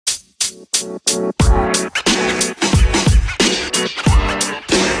So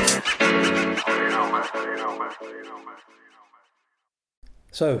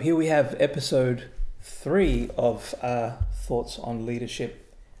here we have episode 3 of Thoughts on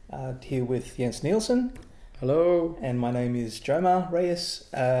Leadership, here with Jens Nielsen. Hello. And my name is Jomar Reyes,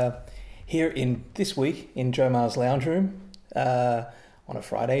 here in this week in Jomar's Lounge Room on a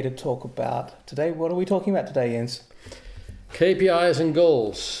Friday to talk about today. What are we talking about today, Jens? KPIs and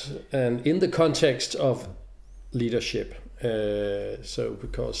goals, and in the context of leadership.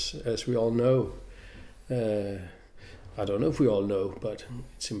 Because as we all know, I don't know if we all know, but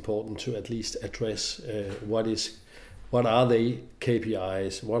it's important to at least address what are the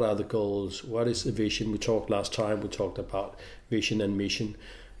KPIs, what are the goals, what is the vision. We talked last time, we talked about vision and mission.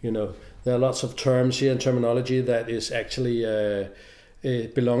 You know, there are lots of terms here and terminology that is actually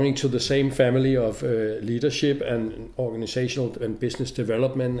belonging to the same family of leadership and organizational and business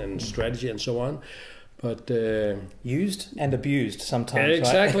development and strategy and so on. But used and abused sometimes.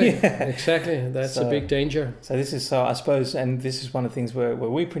 Exactly, right? Exactly. That's a big danger. So this is, I suppose, and this is one of the things where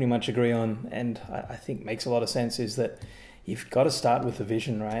we pretty much agree on, and I think makes a lot of sense, is that you've got to start with the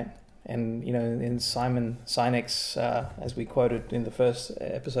vision, right? And you know, in Simon Sinek's, as we quoted in the first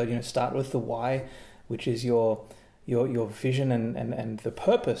episode, you know, start with the why, which is your vision and the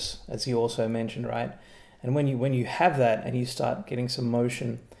purpose, as you also mentioned, right? And when you have that and you start getting some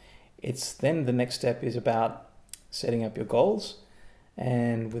motion, it's then the next step is about setting up your goals,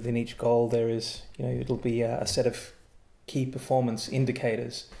 and within each goal there is, you know, it'll be a set of key performance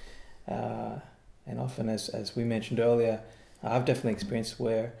indicators, and often, as we mentioned earlier, I've definitely experienced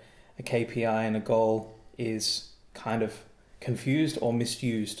where a KPI and a goal is kind of confused or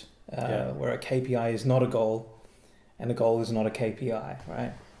misused, where a KPI is not a goal and a goal is not a KPI,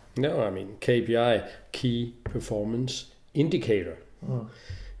 right? No, I mean, KPI, key performance indicator.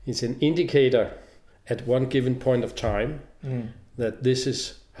 It's an indicator at one given point of time that this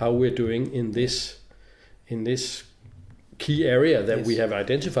is how we're doing in this key area that we have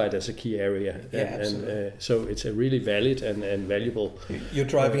identified as a key area. And so it's a really valid and valuable You're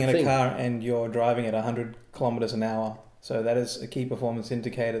driving in thing. a car and you're driving at 100 kilometers an hour. So that is a key performance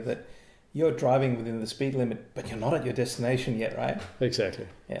indicator that you're driving within the speed limit, but you're not at your destination yet, right? Exactly.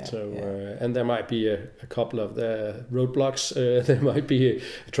 Yeah. So and there might be a couple of roadblocks. There might be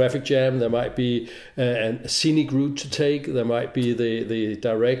a traffic jam. There might be a scenic route to take. There might be the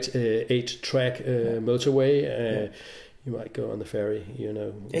direct 8-track motorway. You might go on the ferry. You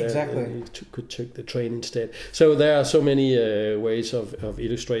know. Exactly. You could take the train instead. So there are so many ways of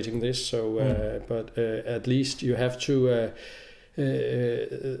illustrating this. So, but at least you have to.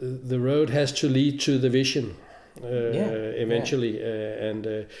 The road has to lead to the vision eventually,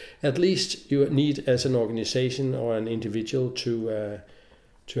 and at least you need, as an organization or an individual, to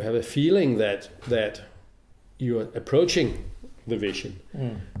have a feeling that you are approaching the vision.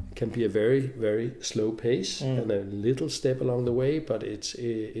 It can be a very, very slow pace and a little step along the way, but it's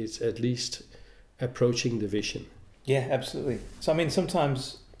at least approaching the vision. Yeah, absolutely. So I mean,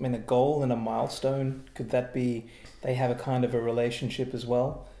 sometimes a goal and a milestone, could that be? They have a kind of a relationship as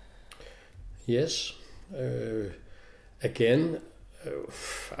well. Yes. Again,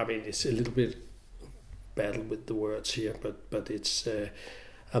 I mean, it's a little bit battle with the words here, but it's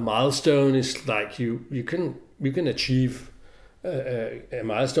a milestone is like you can achieve. A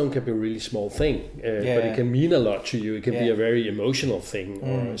milestone can be a really small thing, but it can mean a lot to you. It can be a very emotional thing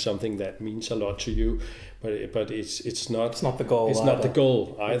or something that means a lot to you. But it's not the goal. It's not the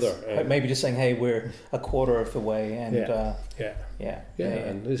goal either. Maybe just saying, hey, we're a quarter of the way, and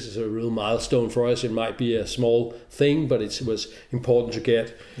and this is a real milestone for us. It might be a small thing, but it was important to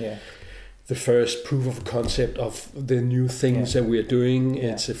get the first proof of concept of the new things that we are doing.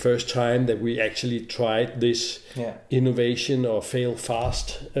 It's the first time that we actually tried this innovation or fail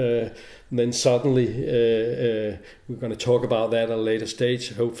fast. And then suddenly, we're going to talk about that at a later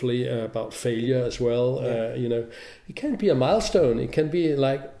stage, hopefully, about failure as well. You know, it can be a milestone. It can be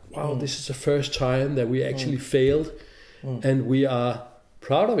like, wow, this is the first time that we actually failed. And we are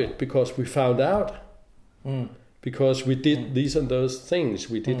proud of it because we found out. Because we did these and those things.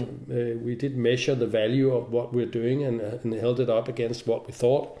 We did measure the value of what we're doing and held it up against what we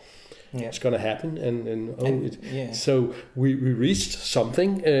thought. It's going to happen, so we reached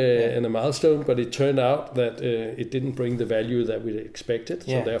something and a milestone, but it turned out that it didn't bring the value that we expected.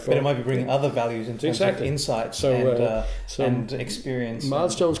 So therefore, but it might be bringing other values in terms of insights and experience.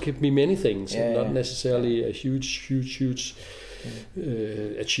 Milestones can be many things, and not necessarily a huge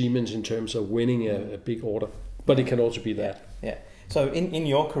achievements in terms of winning a big order, but it can also be that. Yeah. So in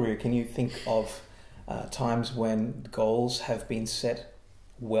your career, can you think of times when goals have been set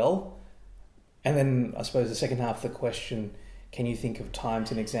well, And then I suppose the second half of the question, can you think of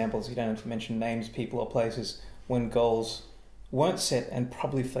times and examples, you don't have to mention names, people or places, when goals weren't set and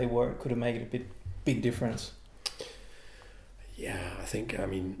probably if they were, it could have made a big difference? Yeah,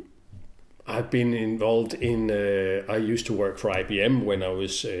 I've been involved in, I used to work for IBM when I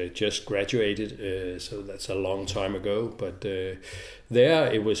was just graduated, so that's a long time ago, but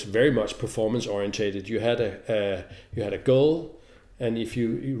there it was very much performance orientated. You had a goal, and if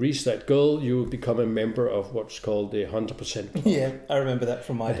you reach that goal, you become a member of what's called the 100% Club. Yeah, I remember that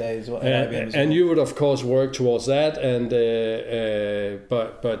from my days at IBM as well. And you would of course work towards that, and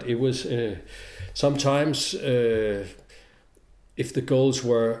but it was sometimes if the goals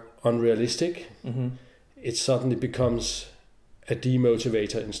were unrealistic, it suddenly becomes a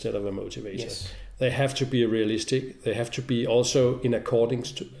demotivator instead of a motivator. Yes. They have to be realistic. They have to be also in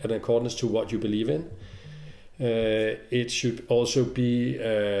accordance to what you believe in. It should also be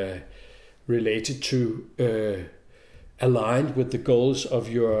related to aligned with the goals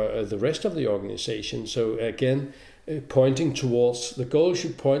of the rest of the organization. So again, pointing towards the goal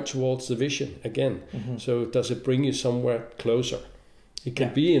should point towards the vision again. So does it bring you somewhere closer? It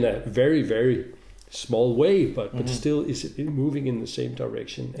can be in a very, very small way, but still is it moving in the same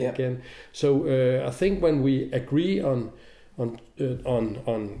direction again. So I think when we agree on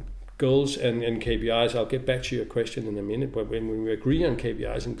goals and KPIs, I'll get back to your question in a minute, but when we agree on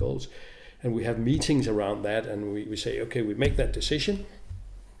KPIs and goals and we have meetings around that and we say, okay, we make that decision,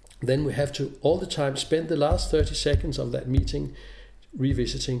 then we have to all the time spend the last 30 seconds of that meeting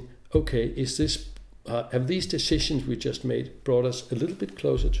revisiting, okay, is this have these decisions we just made brought us a little bit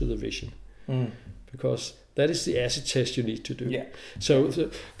closer to the vision? Because that is the acid test you need to do. Yeah. So the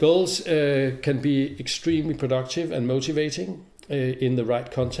goals can be extremely productive and motivating in the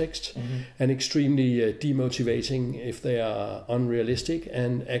right context, and extremely demotivating if they are unrealistic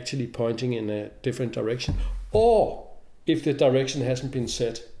and actually pointing in a different direction, or if the direction hasn't been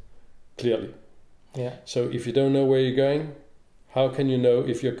set clearly. Yeah. So if you don't know where you're going, how can you know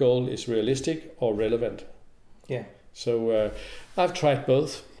if your goal is realistic or relevant? Yeah. So I've tried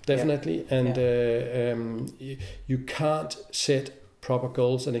both, definitely, and you can't set proper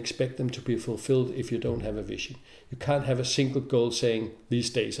goals and expect them to be fulfilled if you don't have a vision. You can't have a single goal saying,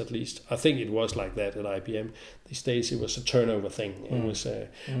 these days at least, I think it was like that at IBM, these days it was a turnover thing. It was,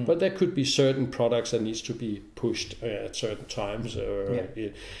 but there could be certain products that needs to be pushed at certain times,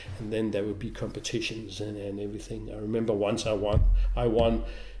 and then there would be competitions and everything. I remember once I won.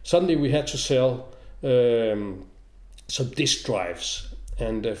 Suddenly we had to sell some disk drives,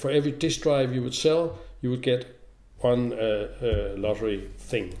 and for every disk drive you would sell, you would get one lottery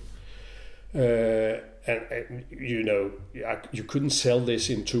thing. And you couldn't sell this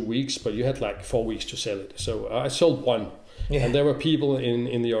in 2 weeks, but you had like 4 weeks to sell it. So I sold one. And there were people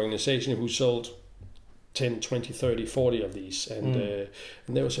in the organization who sold 10, 20, 30, 40 of these. And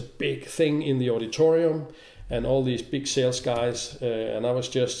there was a big thing in the auditorium and all these big sales guys. And I was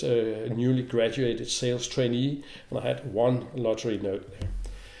just a newly graduated sales trainee, and I had one lottery note there.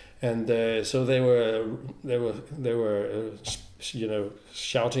 And so they were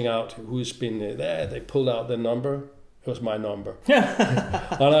shouting out who's been there. They pulled out the number. It was my number.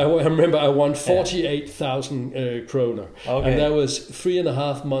 And I remember I won 48,000 kroner. Okay. And that was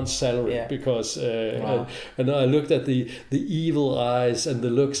 3.5 months salary because and I looked at the evil eyes and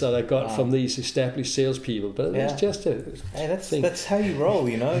the looks that I got from these established salespeople. But it was just a thing. That's how you roll,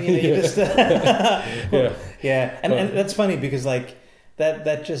 you just And that's funny because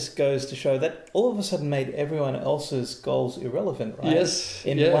that just goes to show that all of a sudden made everyone else's goals irrelevant, right? Yes.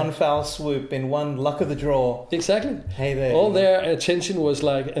 In one foul swoop, in one luck of the draw. Exactly. Hey there. All their attention was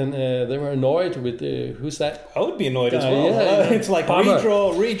and they were annoyed with who's that? I would be annoyed as well. Yeah, it's like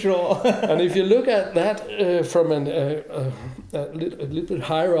redraw. And if you look at that from a little bit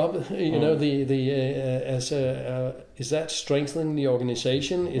higher up, is that strengthening the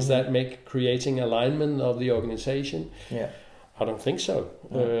organization? Is that creating alignment of the organization? Yeah. I don't think so.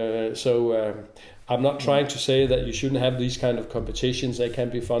 I'm not trying to say that you shouldn't have these kind of competitions. They can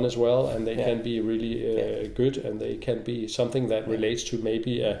be fun as well, and they can be really good, and they can be something that relates to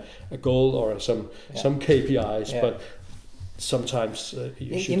maybe a goal or some KPIs. But sometimes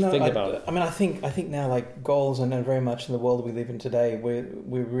you should think about it. I mean, I think now goals, and very much in the world we live in today,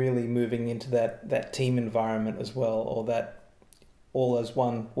 we're really moving into that team environment as well, or that all as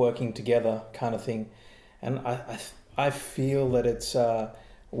one working together kind of thing, and I feel that it's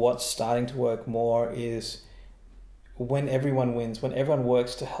what's starting to work more is when everyone wins, when everyone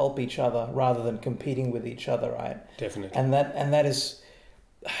works to help each other rather than competing with each other, right? Definitely. And that is,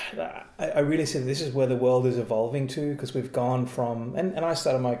 I really see this is where the world is evolving to, because we've gone from, and I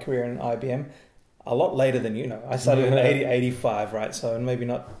started my career in IBM, a lot later than you know. I started in 85, right? So maybe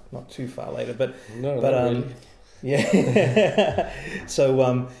not too far later, but not really. Yeah.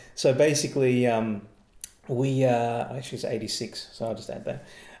 So basically, we actually it's 86. So I'll just add that.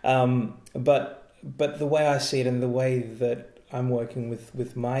 But the way I see it and the way that I'm working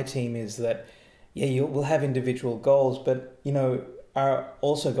with my team is that we'll have individual goals, but our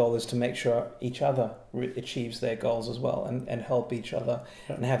also goal is to make sure each other achieves their goals as well, and help each other,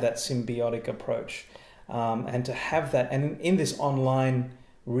 and have that symbiotic approach, and to have that. And in this online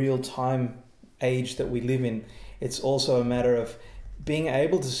real time age that we live in, it's also a matter of being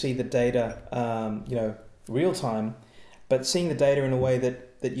able to see the data, real time, but seeing the data in a way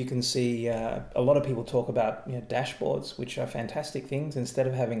that you can see. A lot of people talk about dashboards, which are fantastic things, instead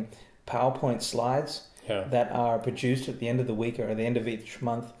of having PowerPoint slides that are produced at the end of the week or at the end of each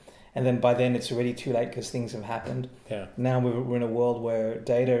month, and then by then it's already too late because things have happened. Now we're in a world where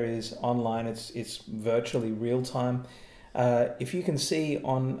data is online, it's virtually real time. If you can see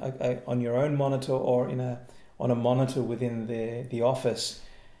on your own monitor or on a monitor within the office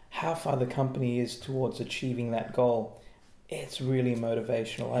how far the company is towards achieving that goal, it's really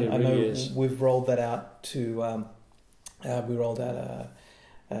motivational. I know we've rolled that out to we rolled out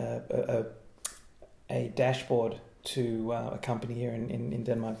a dashboard to a company here in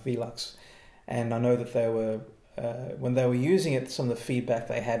Denmark, Velux, and I know that they were when they were using it, some of the feedback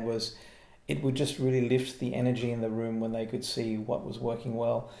they had was it would just really lift the energy in the room when they could see what was working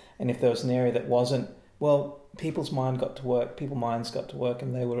well, and if there was an area that wasn't, well, people's minds got to work,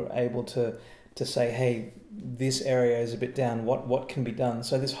 and they were able to say, hey, this area is a bit down, what can be done.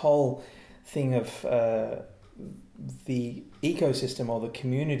 So this whole thing of the ecosystem or the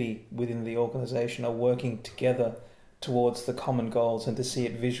community within the organization are working together towards the common goals, and to see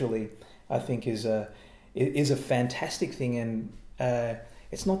it visually, I think is a fantastic thing. And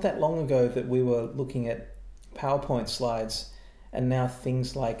it's not that long ago that we were looking at PowerPoint slides, and now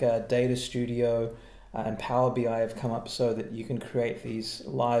things like Data Studio and Power BI have come up so that you can create these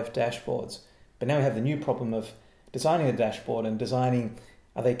live dashboards. But now we have the new problem of designing a dashboard and designing,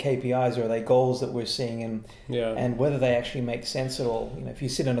 are they KPIs or are they goals that we're seeing, and whether they actually make sense at all. If you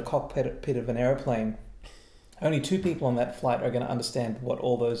sit in a cockpit of an airplane, only 2 people on that flight are going to understand what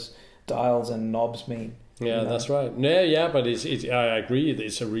all those dials and knobs mean. Yeah, that's right. But I agree.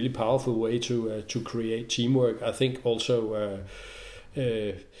 It's a really powerful way to create teamwork. I think also,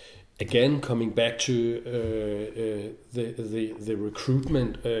 again, coming back to the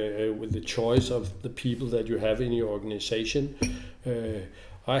recruitment with the choice of the people that you have in your organization.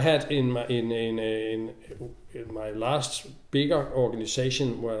 I had in my last bigger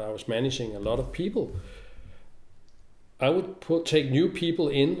organization where I was managing a lot of people, I would take new people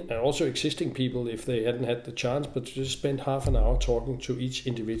in, and also existing people if they hadn't had the chance, but just spend half an hour talking to each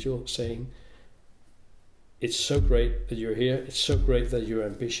individual, saying, it's so great that you're here, it's so great that you're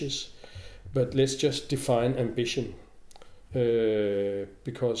ambitious, but let's just define ambition.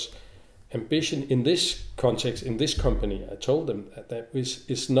 Because ambition in this context, in this company, I told them that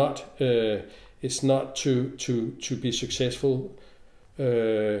is not to be successful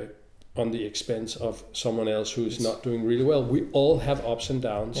on the expense of someone else who is not doing really well. We all have ups and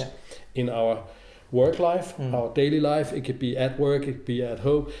downs in our work life, our daily life. It could be at work, it could be at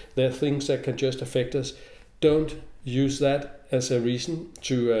home. There are things that can just affect us. Don't use that as a reason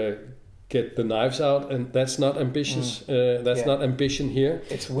to get the knives out, and that's not ambitious. That's not ambition here.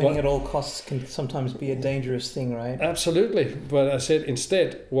 It's winning at all costs can sometimes be a dangerous thing, right? Absolutely. But I said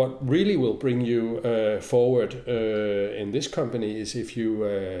instead, what really will bring you forward in this company is if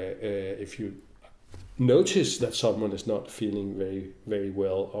you notice that someone is not feeling very, very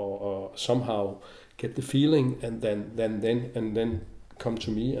well, or somehow get the feeling, and then come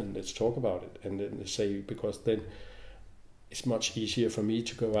to me and let's talk about it, and then say, because then it's much easier for me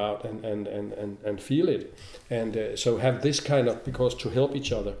to go out and feel it, and so have this kind of, because to help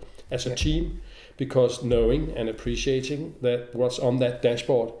each other as a team, because knowing and appreciating that what's on that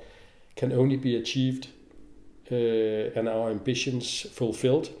dashboard can only be achieved and our ambitions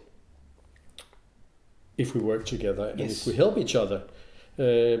fulfilled if we work together and if we help each other,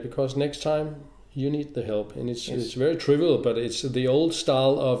 because next time you need the help, and it's very trivial, but it's the old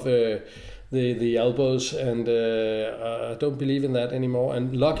style of the elbows, and I don't believe in that anymore.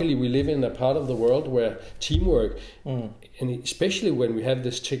 And luckily we live in a part of the world where teamwork, and especially when we have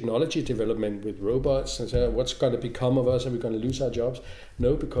this technology development with robots, and so what's going to become of us? Are we going to lose our jobs?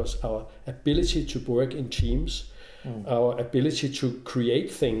 No, because our ability to work in teams, our ability to create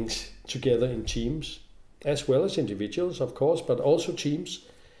things together in teams, as well as individuals, of course, but also teams,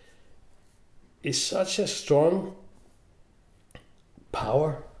 is such a strong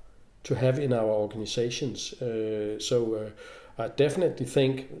power to have in our organizations. I definitely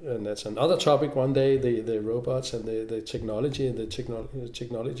think, and that's another topic one day, the robots and the technology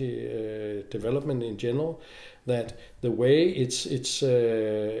development in general, that the way it's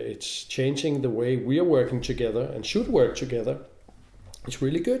changing the way we are working together and should work together. It's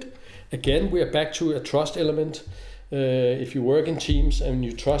really good. Again, we are back to a trust element. If you work in teams and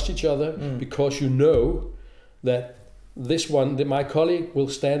you trust each other because you know that my colleague will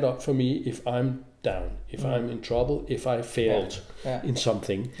stand up for me if I'm down, if I'm in trouble, if I failed in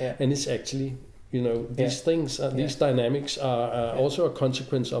something. And it's actually, these things, these dynamics are also a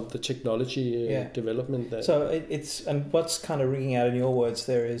consequence of the technology development. So and what's kind of ringing out in your words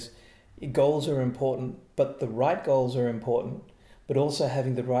there is goals are important, but the right goals are important. But also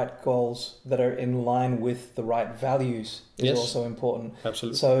having the right goals that are in line with the right values is also important.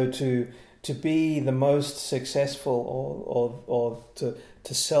 Absolutely. So to be the most successful or to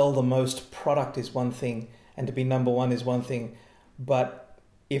sell the most product is one thing, and to be number one is one thing. But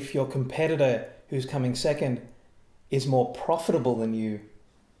if your competitor who's coming second is more profitable than you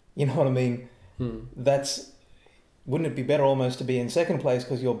know what I mean? Wouldn't it be better almost to be in second place,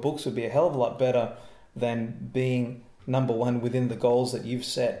 because your books would be a hell of a lot better than being number one within the goals that you've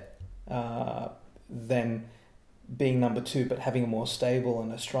set, than being number two, but having a more stable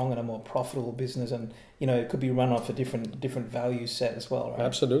and a strong and a more profitable business. And, it could be run off a different value set as well, right?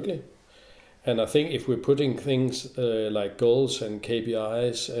 Absolutely. And I think if we're putting things like goals and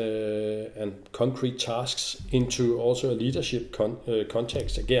KPIs and concrete tasks into also a leadership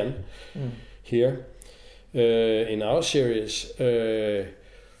context again, here in our series,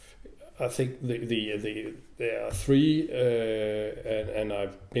 I think there are three, and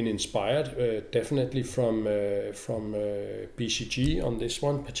I've been inspired definitely from BCG on this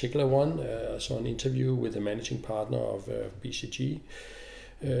one particular one. I saw an interview with the managing partner of BCG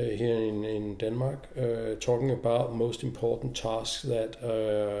here in Denmark, talking about most important tasks that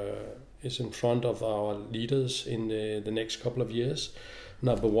is in front of our leaders in the next couple of years.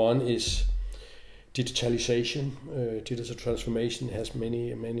 Number one is digitalization. Digital transformation has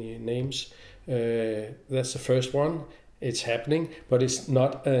many names. That's the first one. It's happening, but it's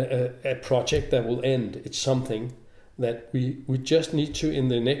not a project that will end. It's something that we just need to, in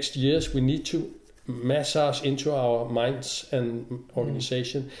the next years, we need to massage into our minds and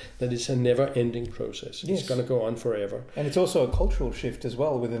organization that it's a never-ending process. Yes. It's going to go on forever. And it's also a cultural shift as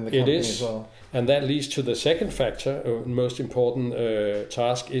well within the company as well. And that leads to the second factor, most important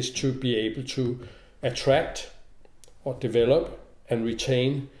task, is to be able to attract or develop and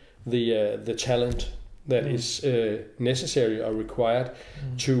retain the talent that is necessary or required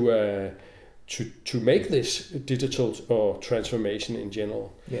to make this digital or transformation in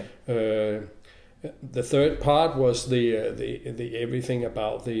general. The third part was the everything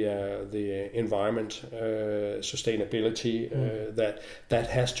about the environment, sustainability. That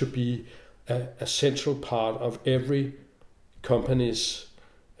has to be a central part of every company's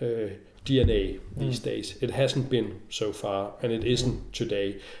DNA these days. It hasn't been so far, and it isn't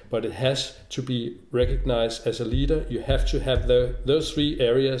today, but it has to be recognized as a leader. You have to have those three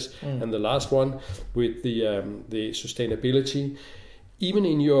areas, and the last one with the sustainability, even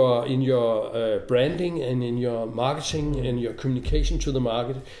in your branding and in your marketing and your communication to the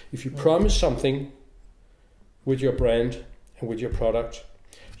market. If you promise something with your brand and with your product,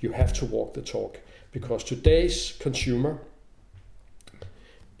 you have to walk the talk, because today's consumer,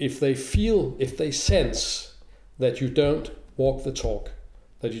 if they sense that you don't walk the talk,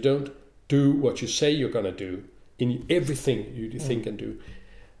 that you don't do what you say you're going to do in everything you think and do,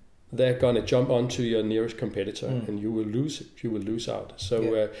 they're going to jump onto your nearest competitor and you will lose it. You will lose out.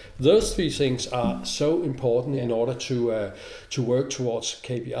 So those three things are so important in order to work towards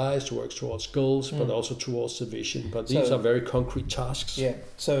KPIs, to work towards goals, but also towards the vision. But these are very concrete tasks. Yeah.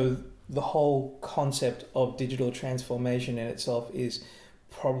 So the whole concept of digital transformation in itself is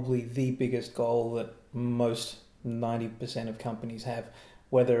probably the biggest goal that most 90% of companies have,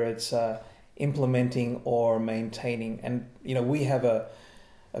 whether it's implementing or maintaining. And we have a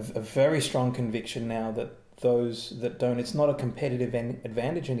very strong conviction now that those that don't, it's not a competitive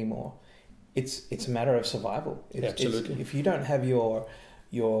advantage anymore. It's a matter of survival. Absolutely. If you don't have your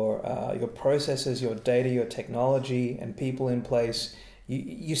processes, your data, your technology, and people in place,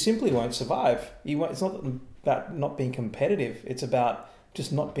 you simply won't survive. It's not about not being competitive. It's about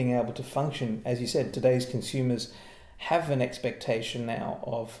just not being able to function. As you said, today's consumers have an expectation now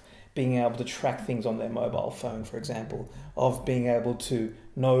of being able to track things on their mobile phone, for example, of being able to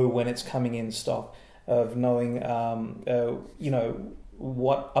know when it's coming in stock, of knowing,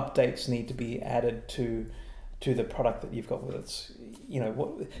 what updates need to be added to to the product that you've got with it.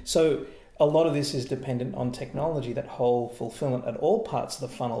 So a lot of this is dependent on technology, that whole fulfillment at all parts of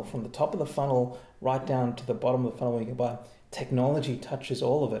the funnel, from the top of the funnel right down to the bottom of the funnel where you can buy. Technology touches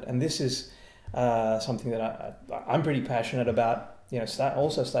all of it. And this is something that I'm pretty passionate about.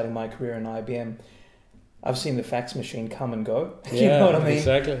 Also starting my career in IBM, I've seen the fax machine come and go. You know what I mean?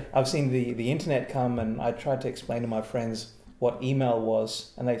 Exactly. I've seen the internet come, and I tried to explain to my friends what email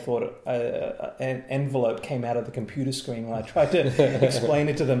was, and they thought an envelope came out of the computer screen when I tried to explain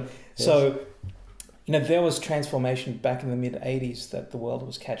it to them. Yes. So, there was transformation back in the mid-'80s that the world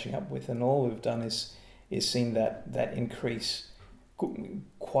was catching up with, and all we've done is seen that increase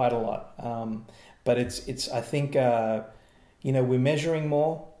quite a lot. But it's I think we're measuring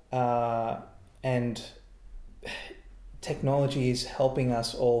more, and technology is helping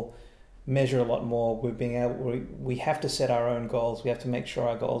us all measure a lot more. We have to set our own goals. We have to make sure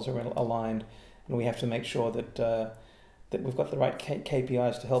our goals are aligned, and we have to make sure that we've got the right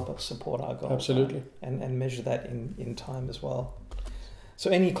KPIs to help us support our goals. Absolutely. And measure that in time as well. So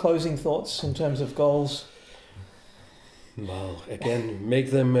any closing thoughts in terms of goals? Well, again,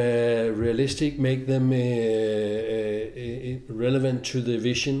 make them realistic, make them relevant to the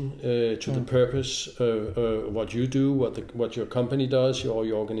vision, to the purpose, what you do, what your company does, or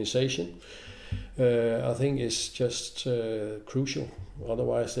your organization. I think it's just crucial.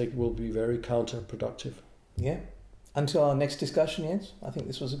 Otherwise, they will be very counterproductive. Yeah. Until our next discussion, Jens, I think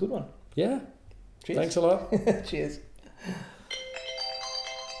this was a good one. Yeah. Cheers. Thanks a lot. Cheers.